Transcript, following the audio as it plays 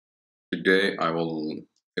Today I will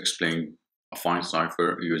explain affine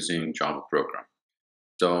cipher using Java program.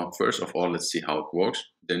 So first of all, let's see how it works.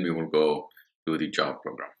 Then we will go to the Java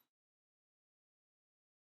program.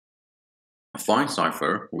 Affine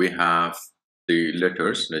cipher, we have the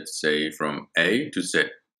letters, let's say from A to Z,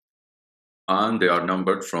 and they are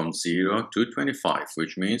numbered from 0 to 25,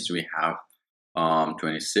 which means we have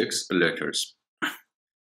 26 letters.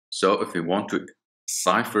 So if we want to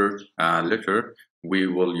cipher a letter, we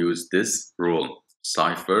will use this rule.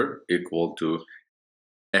 Cipher equal to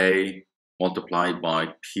A multiplied by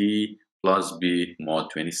P plus B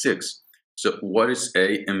mod 26. So what is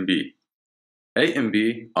A and B? A and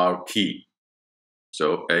B are key.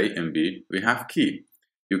 So A and B, we have key.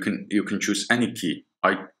 You can choose any key.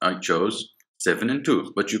 I chose 7 and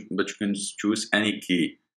 2, but you can choose any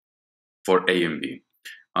key for A and B.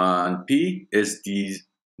 And P is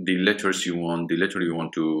the letters you want, the letter you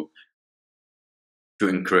want to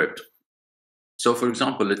encrypt. So for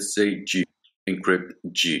example, let's say G, encrypt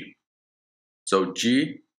G. So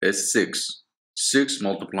G is 6. 6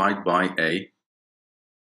 multiplied by A,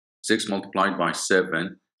 6 multiplied by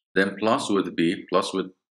 7, then plus with B, plus with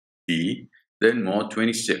B, then mod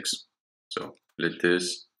 26. So let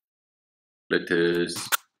us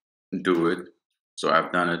do it. So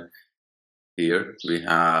I've done it here. We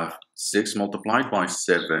have 6 multiplied by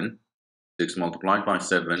 7. 6 multiplied by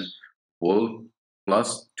 7 will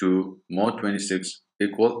plus 2 mod 26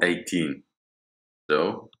 equal 18.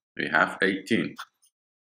 So we have 18.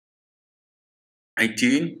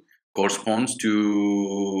 18 corresponds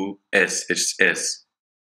to S. It's S,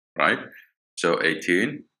 right? So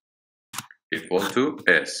 18 equal to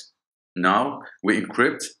S. Now we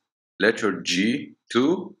encrypt letter G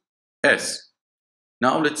to S.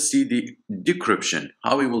 Now let's see the decryption,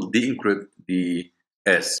 how we will decrypt the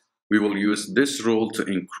S. We will use this rule to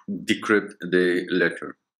decrypt the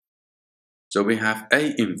letter. So we have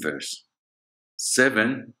A inverse.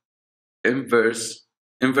 7 inverse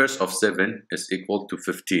of 7 is equal to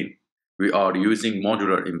 15. We are using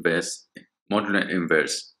modular inverse.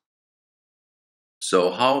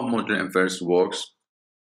 So how modular inverse works?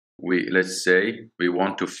 Let's say we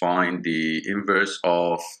want to find the inverse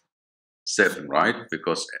of 7, right?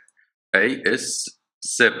 Because A is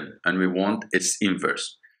 7 and we want its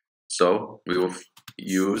inverse. So we will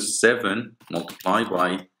use 7 multiplied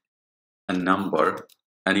by a number,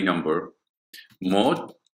 any number,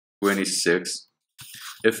 mod 26.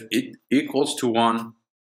 If it equals to 1,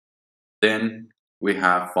 then we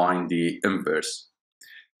have find the inverse.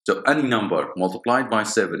 So any number multiplied by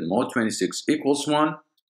 7 mod 26 equals 1,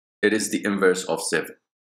 it is the inverse of 7.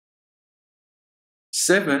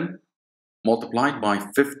 7 multiplied by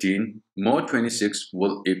 15 mod 26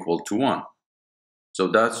 will equal to 1. So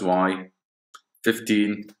that's why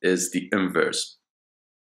 15 is the inverse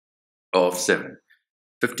of 7.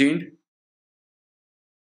 15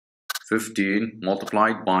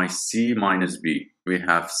 multiplied by C minus B. We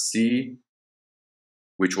have C,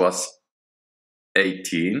 which was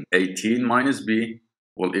 18. 18 minus B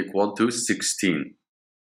will equal to 16.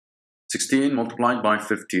 16 multiplied by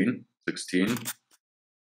 15.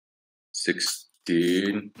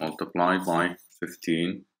 16 multiplied by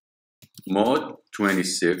 15 mod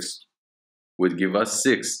 26 would give us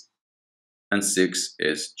 6. And 6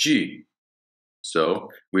 is G. So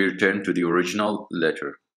we return to the original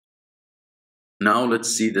letter. Now let's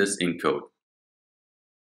see this in code.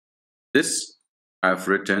 This I've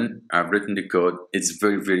written the code. It's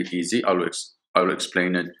very easy. I will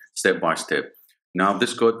explain it step by step. Now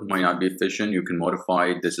this code might not be efficient. You can modify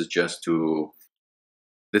it. This is just to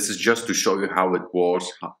show you how it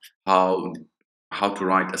works, how to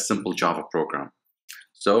write a simple Java program.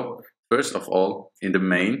 So first of all, in the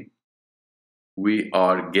main, we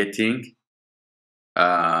are getting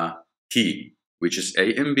a key, which is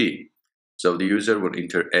A and B. So the user will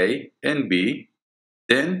enter A and B.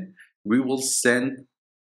 Then we will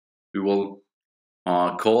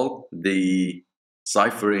call the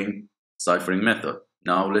ciphering method.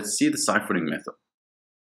 Now let's see the ciphering method.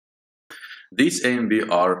 These A and B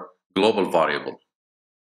are global variable,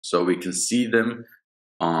 so we can see them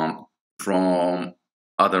from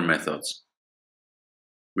other methods.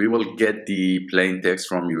 We will get the plain text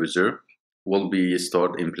from user, will be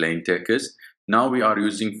stored in plain text. Now we are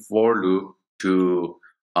using for loop to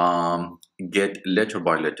get letter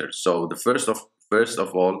by letter. So the first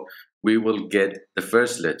of all, we will get the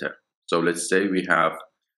first letter. So let's say we have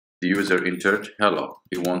the user entered hello.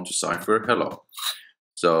 We want to cipher hello.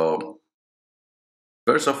 So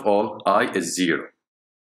first of all, I is 0.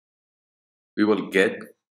 We will get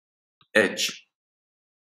H.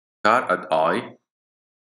 Character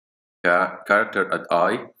at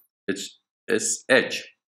I is edge.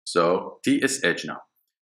 So T is edge now.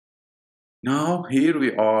 Now here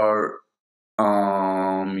we are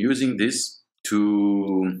using this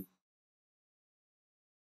to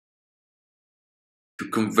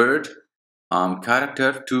convert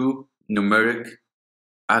character to numeric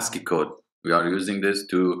ASCII code. We are using this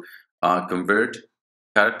to convert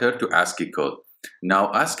character to ASCII code.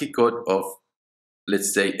 Now ASCII code of,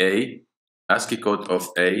 let's say, A, ASCII code of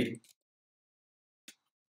A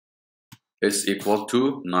is equal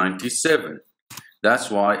to 97. That's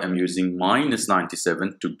why I'm using minus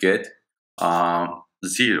 97 to get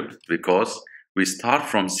 0, because we start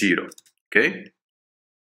from 0. Okay,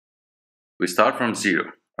 we start from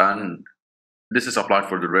 0, and this is applied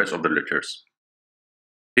for the rest of the letters.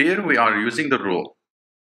 Here we are using the rule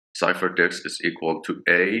ciphertext is equal to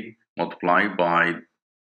A multiplied by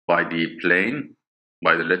the plane,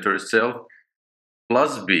 by the letter itself,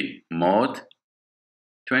 plus B mod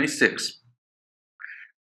 26.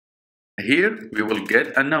 Here we will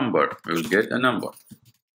get a number. We will get a number.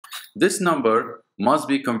 This number must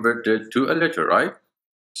be converted to a letter, right?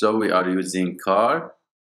 So we are using car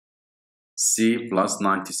C plus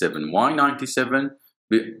 97. Why 97?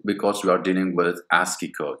 Because we are dealing with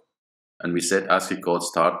ASCII code. And we said ASCII code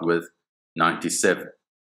start with 97.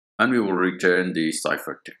 And we will return the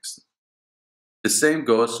ciphertext. The same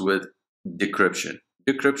goes with decryption.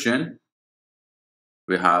 Decryption,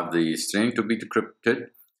 we have the string to be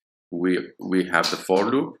decrypted. We have the for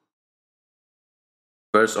loop.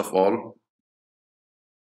 First of all,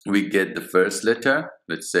 we get the first letter.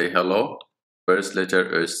 Let's say hello. First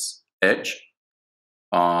letter is H.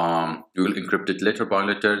 We will encrypt it letter by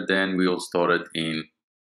letter. Then we will store it in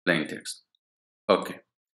plain text. Okay.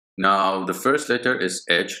 Now the first letter is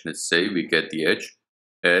H. Let's say we get the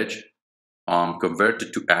H.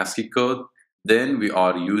 Converted to ASCII code. Then we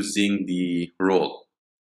are using the role.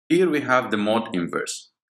 Here we have the mod inverse.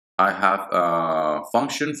 I have a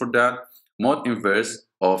function for that. Mod inverse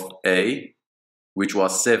of A, which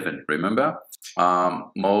was 7, remember?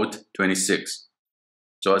 Mod 26.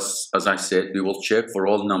 So as I said, we will check for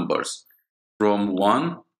all numbers from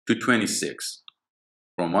 1 to 26.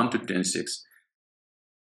 From 1 to 26.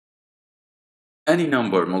 Any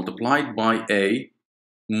number multiplied by A,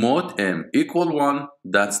 mod M equal 1,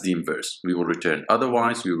 that's the inverse. We will return.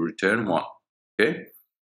 Otherwise, we will return 1. Okay?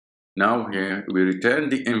 Now here we return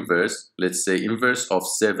the inverse. Let's say inverse of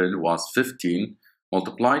 7 was 15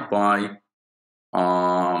 multiplied by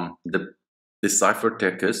the ciphered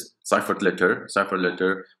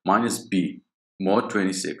letter minus B mod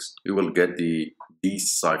 26. We will get the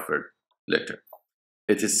deciphered letter.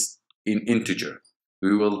 It is in integer.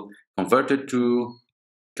 We will convert it to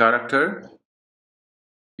character.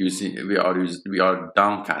 You see, we are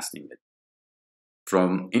downcasting it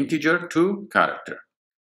from integer to character.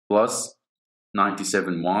 Plus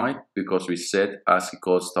 97. Why? Because we said ASCII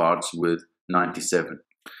code starts with 97.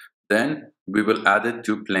 Then we will add it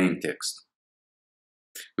to plain text.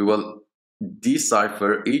 We will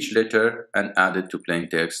decipher each letter and add it to plain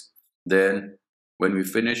text. Then when we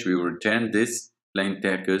finish, we will return this plain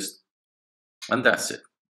text, and that's it.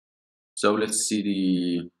 So let's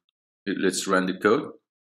run the code.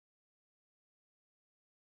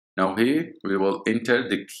 Now here we will enter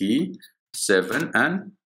the key 7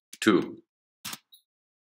 and 2.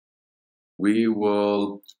 We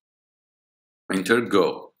will enter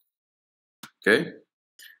go. Okay.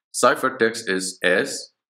 Ciphertext is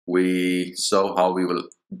S. We saw how we will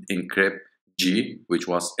encrypt G, which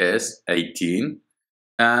was S18,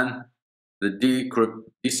 and the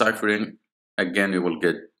deciphering again we will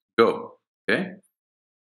get go. Okay.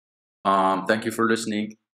 Thank you for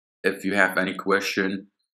listening. If you have any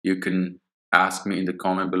question, you can ask me in the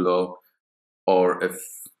comment below, or if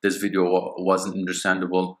this video wasn't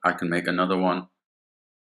understandable, I can make another one.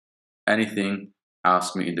 Anything,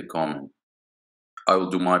 ask me in the comment. I will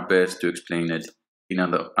do my best to explain it in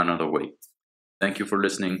another way. Thank you for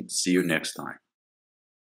listening. See you next time.